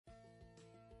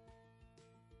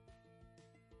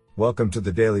Welcome to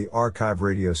the Daily Archive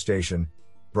radio station,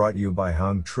 brought you by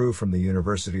Hung Tru from the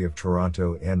University of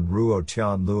Toronto and Ruo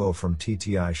Tian Luo from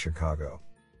TTI Chicago.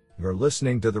 You're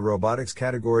listening to the robotics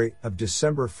category of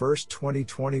December 1st,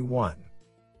 2021.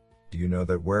 Do you know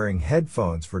that wearing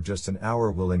headphones for just an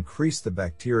hour will increase the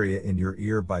bacteria in your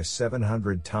ear by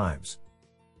 700 times?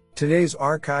 Today's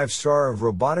archive star of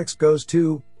robotics goes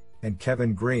to, and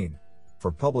Kevin Green,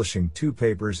 for publishing 2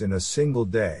 papers in a single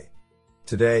day.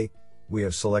 Today, we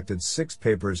have selected 6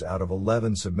 papers out of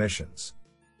 11 submissions.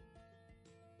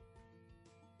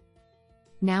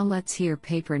 Now let's hear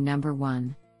paper number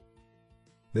 1.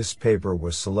 This paper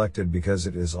was selected because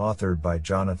it is authored by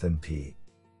Jonathan P.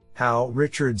 Howe,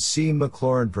 Richard C.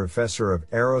 McLaurin, Professor of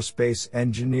Aerospace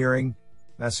Engineering,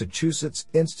 Massachusetts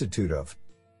Institute of.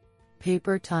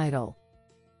 Paper title: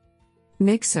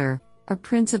 Mixer, a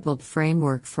Principled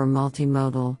Framework for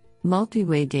Multimodal,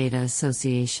 Multi-Way Data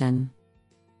Association.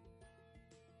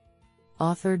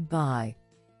 Authored by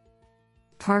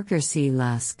Parker C.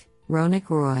 Lusk, Ronak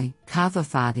Roy, Kaveh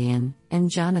Fadian, and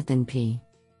Jonathan P.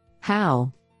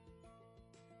 Howe.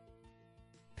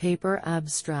 Paper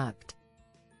abstract: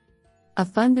 A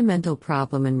fundamental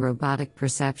problem in robotic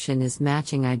perception is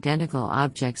matching identical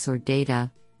objects or data,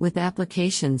 with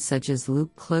applications such as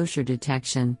loop closure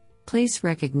detection, place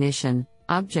recognition,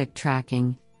 object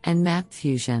tracking, and map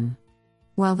fusion.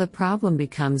 While the problem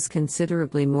becomes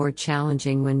considerably more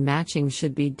challenging when matching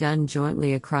should be done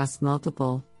jointly across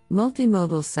multiple,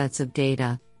 multimodal sets of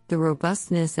data, the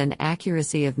robustness and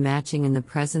accuracy of matching in the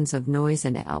presence of noise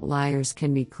and outliers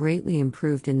can be greatly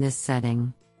improved in this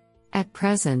setting. At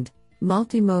present,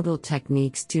 multimodal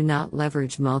techniques do not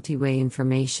leverage multi-way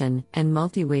information, and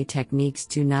multi-way techniques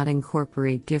do not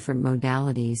incorporate different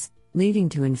modalities, leading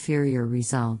to inferior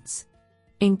results.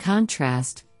 In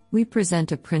contrast, we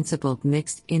present a principled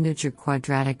mixed integer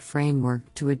quadratic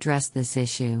framework to address this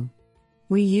issue.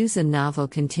 We use a novel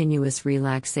continuous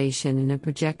relaxation and a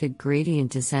projected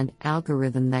gradient descent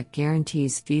algorithm that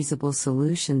guarantees feasible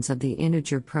solutions of the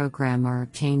integer program are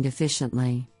obtained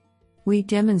efficiently. We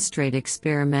demonstrate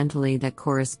experimentally that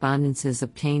correspondences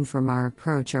obtained from our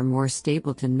approach are more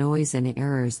stable to noise and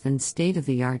errors than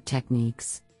state-of-the-art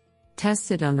techniques.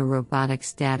 Tested on a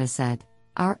robotics dataset,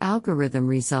 our algorithm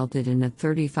resulted in a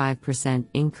 35%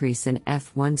 increase in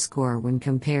F1 score when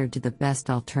compared to the best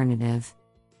alternative.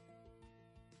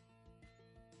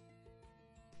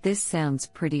 This sounds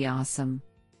pretty awesome.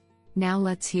 Now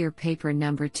let's hear paper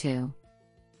number 2.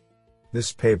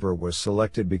 This paper was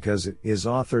selected because it is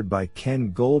authored by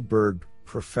Ken Goldberg,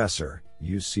 Professor,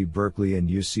 UC Berkeley and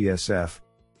UCSF.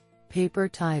 Paper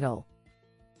title: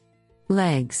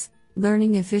 Legs,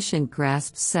 Learning Efficient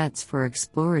Grasp Sets for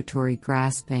Exploratory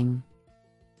Grasping.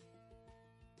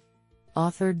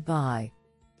 Authored by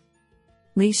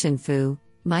Lishan Fu,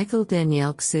 Michael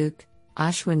Danielczuk,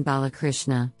 Ashwin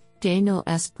Balakrishna, Daniel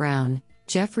S. Brown,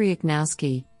 Jeffrey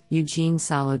Ignowski, Eugene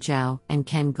Solojow, and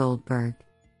Ken Goldberg.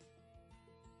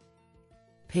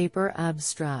 Paper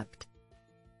abstract: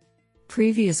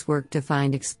 Previous work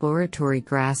defined exploratory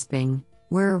grasping,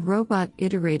 where a robot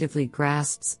iteratively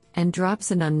grasps and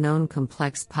drops an unknown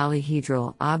complex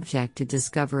polyhedral object to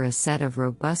discover a set of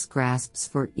robust grasps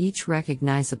for each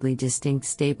recognizably distinct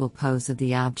stable pose of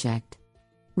the object.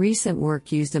 Recent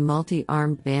work used a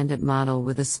multi-armed bandit model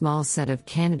with a small set of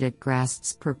candidate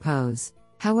grasps per pose.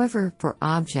 However, for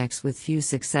objects with few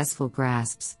successful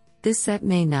grasps, this set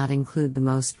may not include the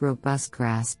most robust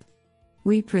grasp.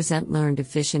 We present learned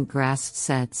efficient grasp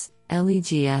sets,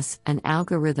 LEGS, an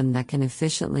algorithm that can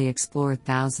efficiently explore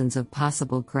thousands of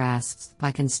possible grasps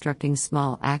by constructing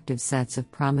small active sets of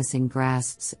promising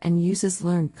grasps and uses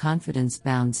learned confidence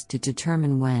bounds to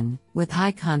determine when, with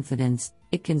high confidence,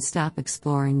 it can stop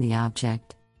exploring the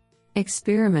object.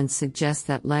 Experiments suggest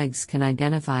that LEGS can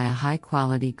identify a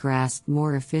high-quality grasp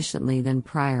more efficiently than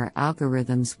prior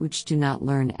algorithms which do not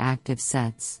learn active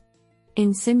sets.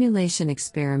 In simulation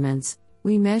experiments,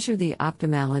 we measure the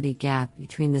optimality gap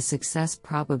between the success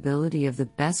probability of the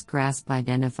best grasp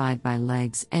identified by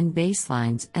LEGS and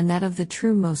baselines and that of the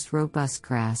true most robust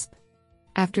grasp.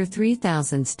 After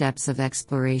 3,000 steps of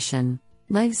exploration,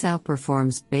 LEGS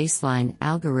outperforms baseline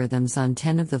algorithms on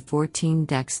 10 of the 14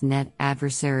 DEXnet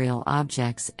adversarial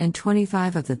objects and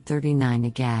 25 of the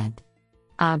 39 AGAD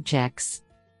objects.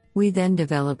 We then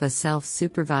develop a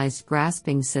self-supervised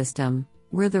grasping system,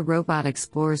 where the robot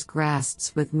explores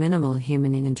grasps with minimal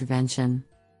human intervention.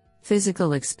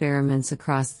 Physical experiments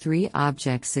across 3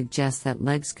 objects suggest that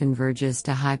LEGS converges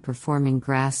to high-performing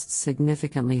grasps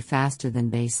significantly faster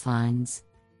than baselines.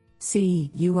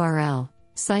 See URL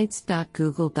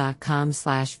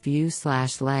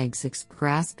sites.google.com/view/legs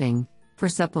grasping for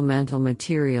supplemental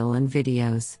material and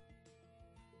videos.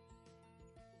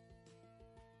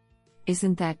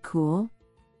 Isn't that cool?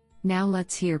 Now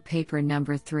let's hear paper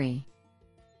number 3.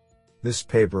 This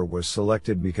paper was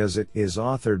selected because it is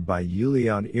authored by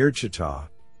Yulian Irchita,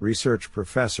 Research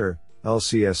Professor,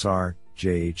 LCSR,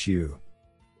 JHU.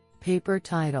 Paper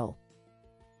title: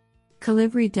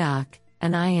 Colibri Dock,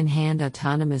 an eye-in-hand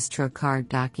autonomous trocar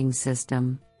docking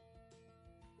system.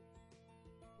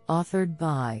 Authored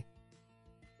by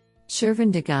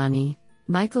Shervin Degani,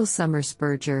 Michael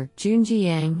Summer-Spurger, Junji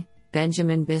Yang,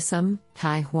 Benjamin Bissam,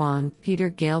 Tai Huan,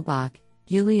 Peter Galebach,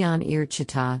 Yulian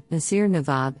Irchita, Nasir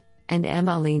Nawab, and M.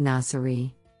 Ali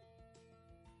Nasiri.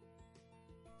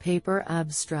 Paper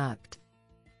abstract: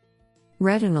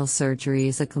 Retinal surgery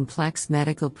is a complex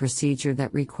medical procedure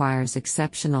that requires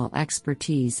exceptional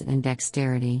expertise and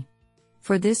dexterity.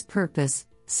 For this purpose,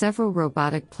 several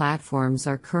robotic platforms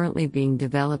are currently being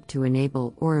developed to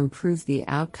enable or improve the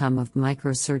outcome of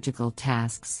microsurgical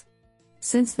tasks.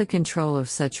 Since the control of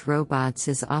such robots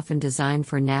is often designed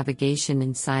for navigation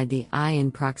inside the eye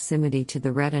in proximity to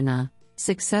the retina,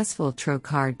 successful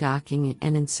trocar docking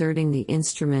and inserting the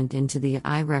instrument into the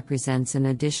eye represents an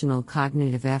additional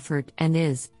cognitive effort and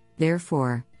is,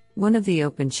 therefore, one of the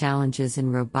open challenges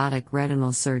in robotic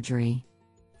retinal surgery.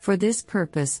 For this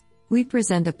purpose, we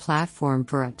present a platform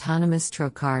for autonomous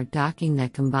trocar docking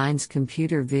that combines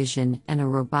computer vision and a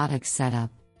robotic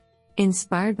setup.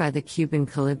 Inspired by the Cuban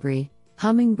colibri,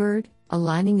 hummingbird,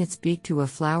 aligning its beak to a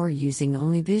flower using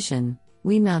only vision,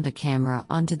 we mount a camera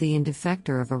onto the end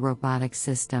effector of a robotic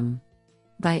system.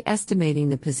 By estimating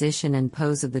the position and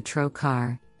pose of the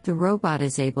trocar, the robot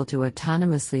is able to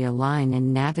autonomously align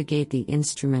and navigate the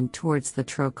instrument towards the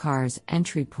trocar's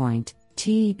entry point,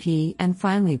 TEP, and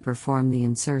finally perform the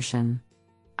insertion.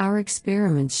 Our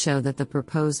experiments show that the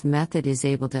proposed method is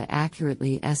able to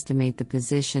accurately estimate the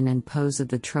position and pose of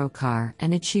the trocar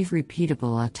and achieve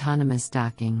repeatable autonomous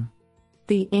docking.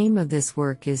 The aim of this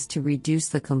work is to reduce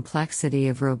the complexity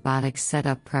of robotic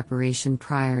setup preparation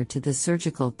prior to the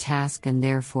surgical task and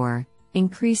therefore,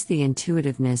 increase the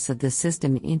intuitiveness of the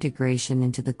system integration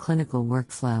into the clinical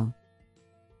workflow.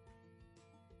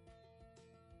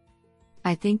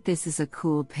 I think this is a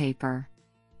cool paper.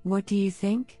 What do you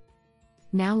think?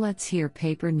 Now let's hear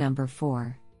paper number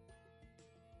 4.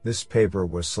 This paper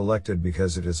was selected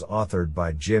because it is authored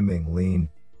by Jiming Lin,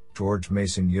 George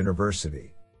Mason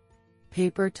University.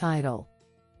 Paper title: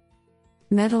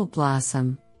 Metal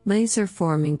Blossom, Laser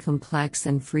Forming Complex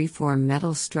and Freeform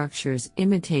Metal Structures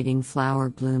Imitating Flower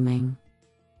Blooming.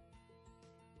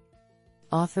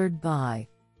 Authored by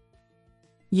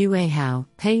Yue Hao,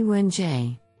 Pei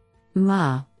Wen-Jie,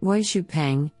 Ma, Weishu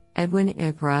Peng, Edwin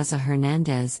Ibraza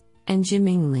Hernandez, and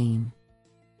Jiming Lin.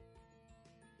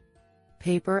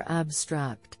 Paper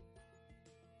abstract: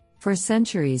 For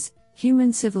centuries,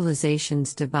 human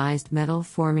civilizations devised metal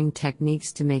forming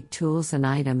techniques to make tools and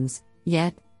items,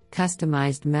 yet,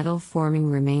 customized metal forming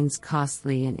remains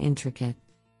costly and intricate.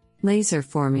 Laser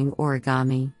forming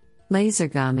origami.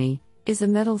 Lasergami is a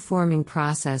metal forming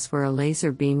process where a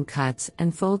laser beam cuts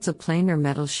and folds a planar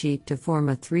metal sheet to form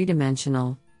a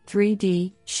three-dimensional,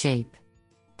 3D, shape.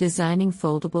 Designing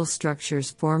foldable structures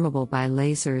formable by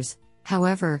lasers,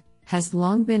 however, has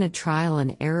long been a trial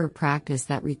and error practice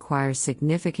that requires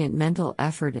significant mental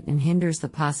effort and hinders the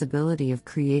possibility of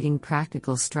creating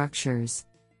practical structures.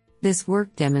 This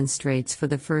work demonstrates for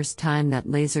the first time that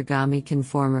lasergami can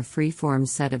form a freeform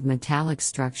set of metallic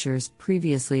structures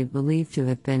previously believed to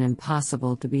have been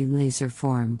impossible to be laser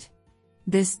formed.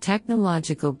 This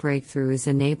technological breakthrough is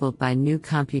enabled by new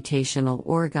computational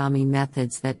origami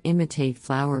methods that imitate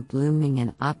flower blooming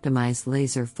and optimize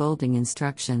laser folding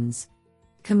instructions.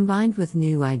 Combined with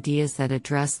new ideas that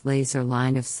address laser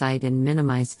line of sight and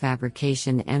minimize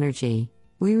fabrication energy,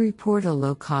 we report a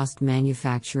low-cost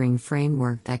manufacturing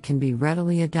framework that can be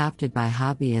readily adopted by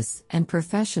hobbyists and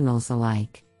professionals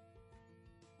alike.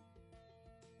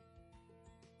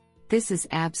 This is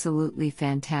absolutely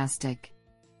fantastic.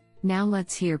 Now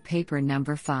let's hear paper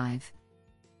number 5.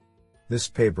 This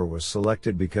paper was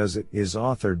selected because it is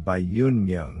authored by Yun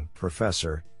Myung,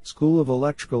 Professor, School of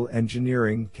Electrical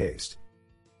Engineering, KAIST.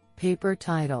 Paper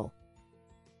title: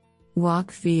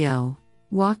 Walk VO,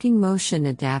 Walking Motion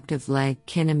Adaptive Leg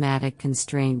Kinematic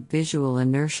Constraint Visual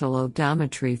Inertial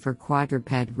Odometry for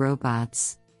Quadruped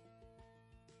Robots.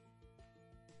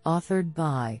 Authored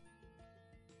by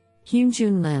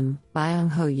Hyunjun Lim,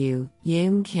 Byung-ho Yu,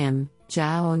 Yeum Kim,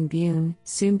 Jaeong Byun,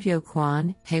 Soompyo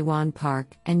Kwon, Haewon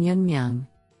Park, and Yun Myung.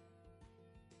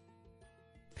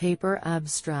 Paper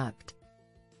abstract: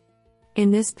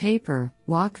 In this paper,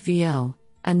 Walk VO,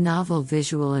 a novel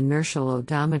visual inertial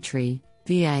odometry,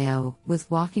 VIO, with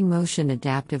walking motion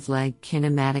adaptive leg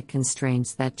kinematic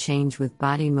constraints that change with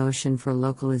body motion for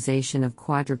localization of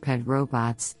quadruped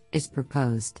robots, is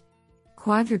proposed.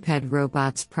 Quadruped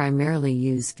robots primarily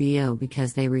use VIO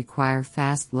because they require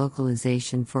fast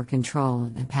localization for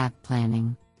control and path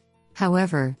planning.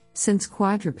 However, since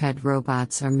quadruped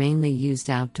robots are mainly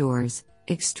used outdoors,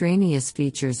 extraneous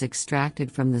features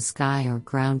extracted from the sky or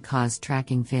ground cause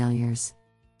tracking failures.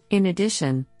 In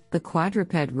addition, the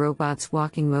quadruped robot's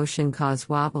walking motion cause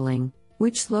wobbling,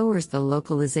 which lowers the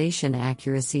localization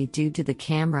accuracy due to the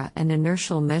camera and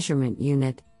inertial measurement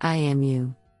unit,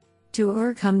 IMU. To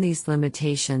overcome these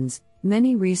limitations,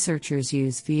 many researchers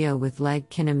use VIO with leg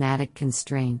kinematic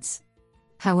constraints.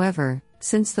 However,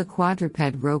 since the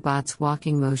quadruped robot's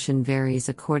walking motion varies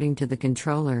according to the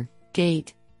controller,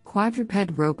 gait,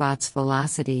 quadruped robot's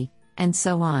velocity, and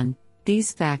so on,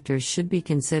 these factors should be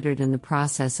considered in the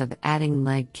process of adding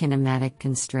leg kinematic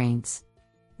constraints.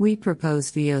 We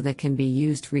propose VIO that can be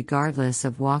used regardless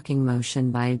of walking motion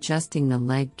by adjusting the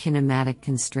leg kinematic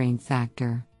constraint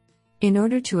factor. In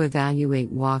order to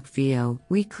evaluate walk VIO,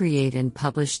 we create and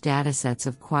publish datasets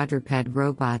of quadruped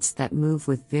robots that move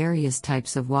with various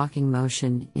types of walking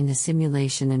motion in a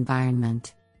simulation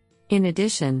environment. In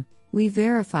addition, we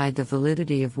verified the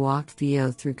validity of walked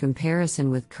VIO through comparison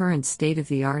with current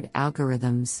state-of-the-art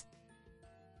algorithms.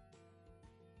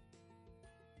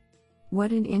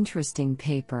 What an interesting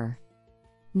paper.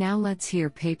 Now let's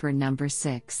hear paper number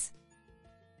 6.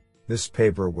 This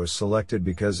paper was selected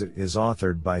because it is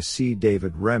authored by C.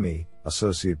 David Remy,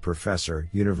 Associate Professor,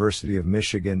 University of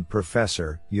Michigan,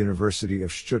 Professor, University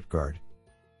of Stuttgart.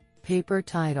 Paper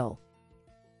title: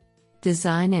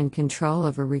 Design and Control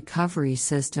of a Recovery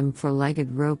System for Legged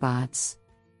Robots.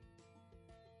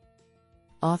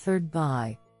 Authored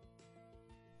by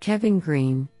Kevin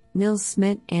Green, Nils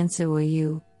Smith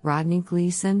Ansouayu, Rodney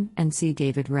Gleason, and C.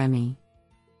 David Remy.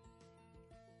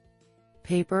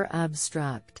 Paper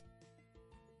abstract: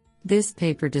 This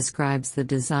paper describes the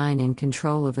design and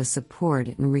control of a support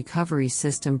and recovery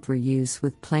system for use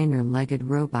with planar-legged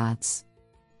robots.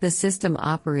 The system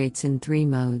operates in 3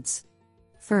 modes.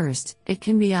 First, it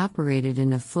can be operated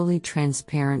in a fully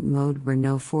transparent mode where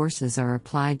no forces are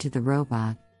applied to the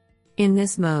robot. In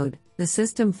this mode, the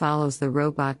system follows the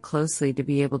robot closely to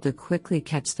be able to quickly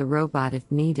catch the robot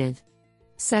if needed.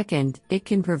 Second, it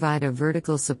can provide a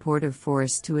vertical supportive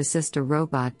force to assist a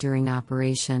robot during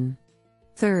operation.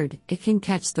 Third, it can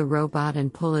catch the robot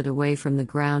and pull it away from the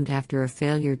ground after a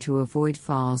failure to avoid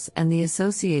falls and the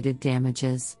associated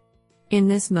damages. In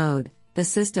this mode, the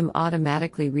system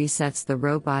automatically resets the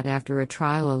robot after a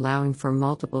trial, allowing for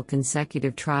multiple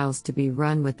consecutive trials to be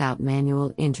run without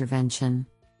manual intervention.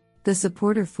 The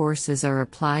supportive forces are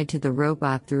applied to the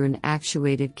robot through an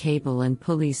actuated cable and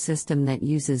pulley system that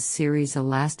uses series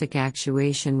elastic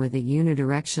actuation with a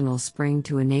unidirectional spring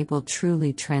to enable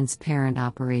truly transparent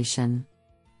operation.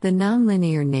 The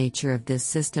nonlinear nature of this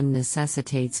system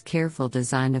necessitates careful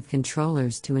design of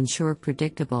controllers to ensure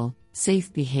predictable,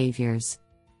 safe behaviors.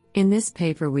 In this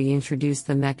paper, we introduce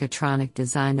the mechatronic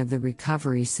design of the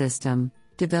recovery system,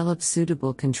 develop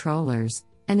suitable controllers,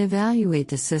 and evaluate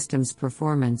the system's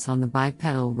performance on the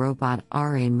bipedal robot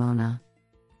RA Mona.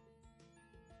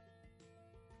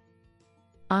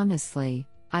 Honestly,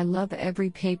 I love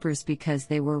every papers because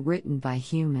they were written by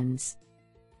humans.